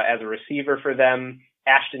as a receiver for them.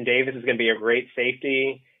 Ashton Davis is going to be a great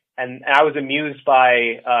safety. And I was amused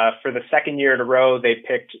by, for the second year in a row, they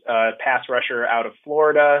picked a pass rusher out of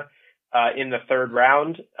Florida in the 3rd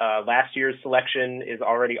round. Last year's selection is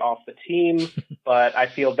already off the team, but I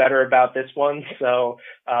feel better about this one. So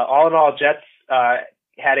all in all, Jets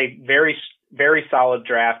had a very, very solid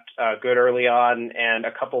draft, good early on, and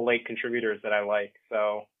a couple late contributors that I like.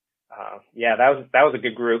 So yeah, that was a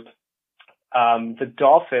good group. The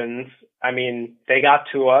Dolphins, I mean, they got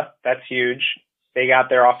Tua. That's huge. They got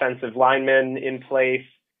their offensive linemen in place.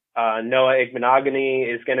 Noah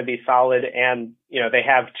Igbenogany is going to be solid, and, you know, they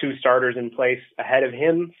have 2 starters in place ahead of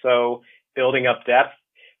him, so building up depth.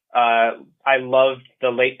 I loved the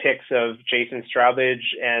late picks of Jason Straubage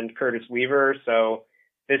and Curtis Weaver, so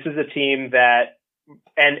this is a team that,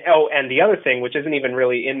 and the other thing, which isn't even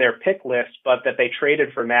really in their pick list, but that they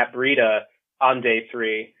traded for Matt Breida on day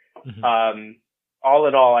 3. Mm-hmm. All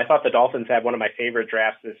in all, I thought the Dolphins had one of my favorite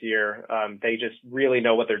drafts this year. They just really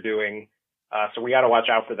know what they're doing. So we got to watch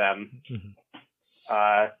out for them.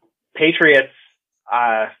 Mm-hmm. Patriots,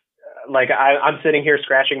 I'm sitting here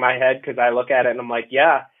scratching my head because I look at it and I'm like,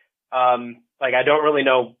 yeah, I don't really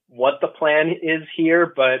know what the plan is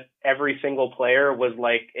here, but every single player was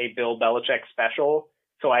like a Bill Belichick special.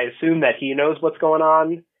 So I assume that he knows what's going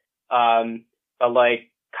on. But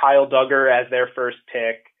like Kyle Duggar as their first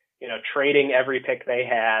pick, you know, trading every pick they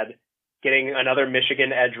had, getting another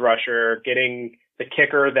Michigan edge rusher, getting the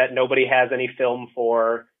kicker that nobody has any film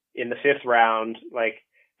for in the 5th round. Like,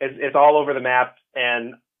 it's all over the map,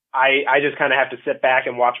 and I just kind of have to sit back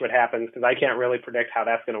and watch what happens because I can't really predict how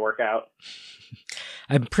that's going to work out.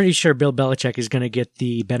 I'm pretty sure Bill Belichick is going to get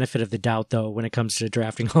the benefit of the doubt, though, when it comes to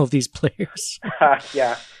drafting all of these players.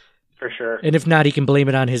 Yeah, for sure. And if not, he can blame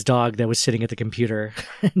it on his dog that was sitting at the computer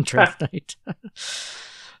in draft night.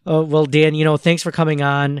 Oh, well, Dan, thanks for coming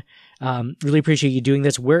on. Really appreciate you doing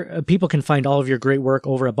this. Where people can find all of your great work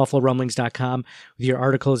over at BuffaloRumblings.com with your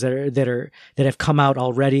articles that have come out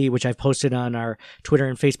already, which I've posted on our Twitter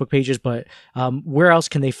and Facebook pages. But where else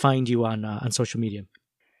can they find you on social media?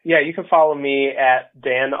 Yeah, you can follow me at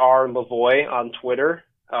Dan R. Lavoie on Twitter.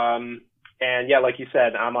 And yeah, like you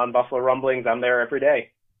said, I'm on Buffalo Rumblings. I'm there every day.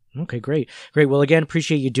 Okay, great. Well, again,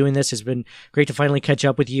 appreciate you doing this. It's been great to finally catch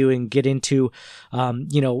up with you and get into,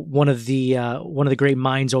 one of the great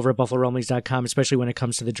minds over at BuffaloRumblings.com, especially when it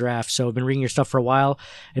comes to the draft. So I've been reading your stuff for a while,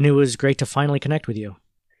 and it was great to finally connect with you.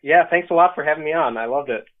 Yeah, thanks a lot for having me on. I loved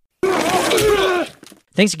it.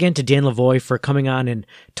 Thanks again to Dan Lavoie for coming on and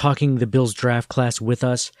talking the Bills draft class with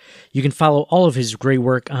us. You can follow all of his great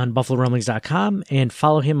work on BuffaloRumblings.com and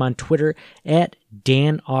follow him on Twitter at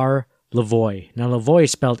Dan R. Lavoie. Now, Lavoie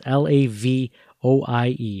is spelled Lavoie.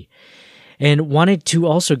 And wanted to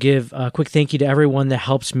also give a quick thank you to everyone that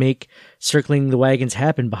helps make Circling the Wagons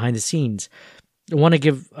happen behind the scenes. I want to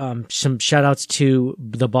give some shout outs to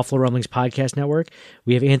the Buffalo Rumblings Podcast Network.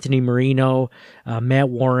 We have Anthony Marino, Matt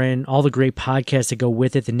Warren, all the great podcasts that go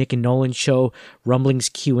with it, the Nick and Nolan Show, Rumblings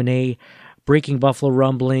Q&A, Breaking Buffalo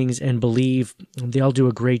Rumblings, and Believe. They all do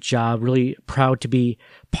a great job. Really proud to be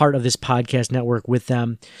part of this podcast network with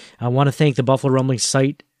them. I want to thank the Buffalo Rumblings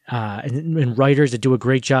site and writers that do a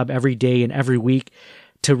great job every day and every week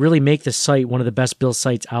to really make the site one of the best Bills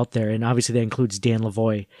sites out there. And obviously that includes Dan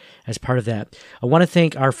Lavoie as part of that. I want to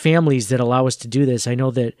thank our families that allow us to do this. I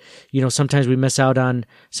know that, sometimes we miss out on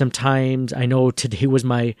some times. I know today was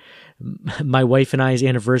my wife and I's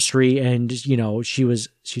anniversary, and,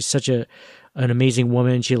 she's such an amazing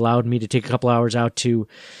woman. She allowed me to take a couple hours out to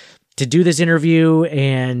do this interview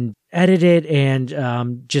and edit it,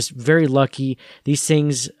 and just very lucky. These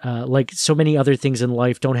things, like so many other things in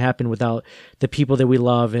life, don't happen without the people that we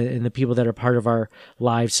love and the people that are part of our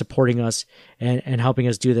lives supporting us and helping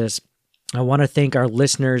us do this. I want to thank our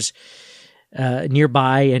listeners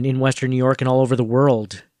nearby and in Western New York and all over the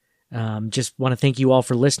world. Just want to thank you all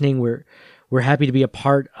for listening. We're happy to be a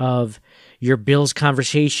part of your Bills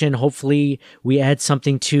conversation. Hopefully we add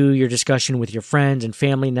something to your discussion with your friends and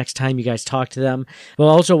family next time you guys talk to them. We'll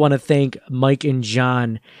also want to thank Mike and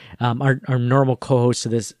John, our normal co-hosts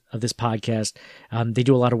of this podcast. They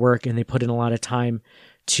do a lot of work and they put in a lot of time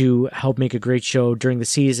to help make a great show during the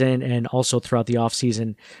season and also throughout the off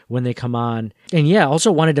season when they come on. And yeah,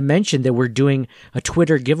 also wanted to mention that we're doing a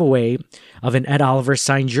Twitter giveaway of an Ed Oliver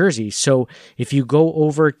signed jersey. So if you go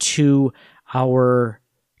over to our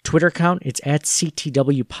Twitter account, it's at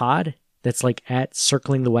CTW Pod. That's like at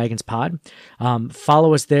Circling the Wagons Pod.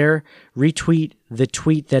 Follow us there. Retweet the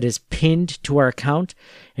tweet that is pinned to our account,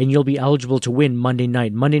 and you'll be eligible to win Monday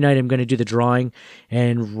night. Monday night, I'm going to do the drawing,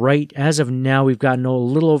 and right as of now, we've gotten a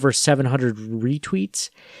little over 700 retweets,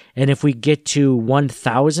 and if we get to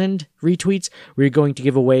 1,000 retweets, we're going to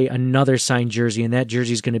give away another signed jersey, and that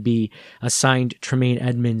jersey is going to be a signed Tremaine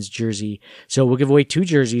Edmonds jersey. So we'll give away 2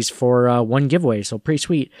 jerseys for one giveaway, so pretty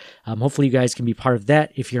sweet. Hopefully you guys can be part of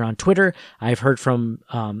that. If you're on Twitter, I've heard from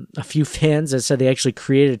a few fans that said they actually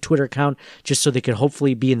created a Twitter account just so they could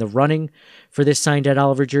hopefully be in the running for this signed Ed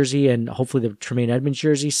Oliver jersey and hopefully the Tremaine Edmonds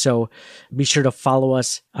jersey. So be sure to follow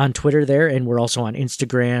us on Twitter there, and we're also on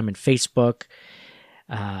Instagram and Facebook.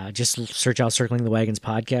 Just search out Circling the Wagons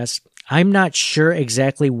podcast. I'm not sure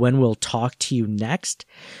exactly when we'll talk to you next.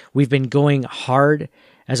 We've been going hard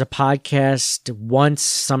as a podcast once,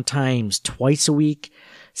 sometimes twice a week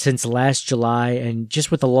since last July, and just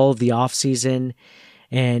with the lull of the off season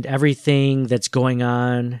and everything that's going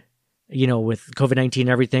on, with COVID-19 and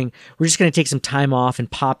everything, we're just going to take some time off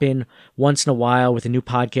and pop in once in a while with a new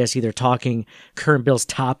podcast, either talking current Bills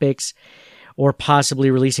topics or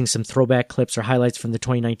possibly releasing some throwback clips or highlights from the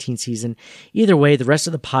 2019 season. Either way, the rest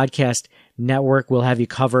of the podcast network will have you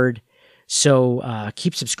covered. So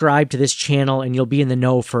keep subscribed to this channel and you'll be in the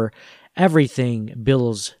know for everything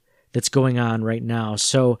Bills that's going on right now.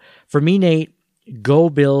 So for me, Nate, go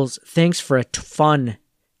Bills. Thanks for a fun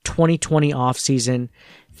 2020 offseason.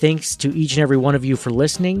 Thanks to each and every one of you for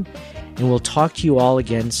listening, and we'll talk to you all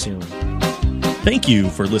again soon. Thank you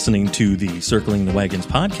for listening to the Circling the Wagons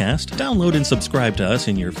podcast. Download and subscribe to us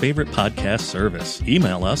in your favorite podcast service.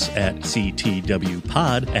 Email us at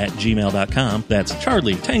ctwpod@gmail.com. That's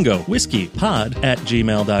Charlie Tango Whiskey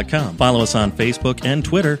Pod@gmail.com. Follow us on Facebook and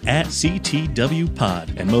Twitter at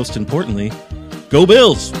CTWPod. And most importantly, go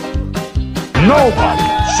Bills! Nobody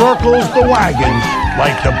circles the wagons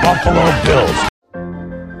like the Buffalo Bills.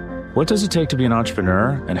 What does it take to be an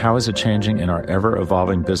entrepreneur, and how is it changing in our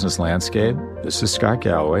ever-evolving business landscape? This is Scott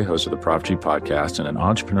Galloway, host of the Prop G podcast and an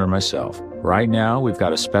entrepreneur myself. Right now, we've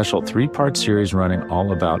got a special 3-part series running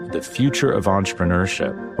all about the future of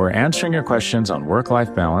entrepreneurship. We're answering your questions on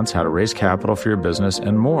work-life balance, how to raise capital for your business,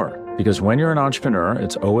 and more. Because when you're an entrepreneur,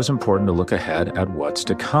 it's always important to look ahead at what's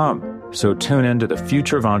to come. So tune in to the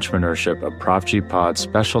Future of Entrepreneurship, a Prop G pod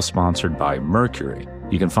special sponsored by Mercury.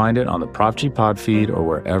 You can find it on the Prop G Pod feed or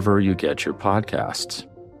wherever you get your podcasts.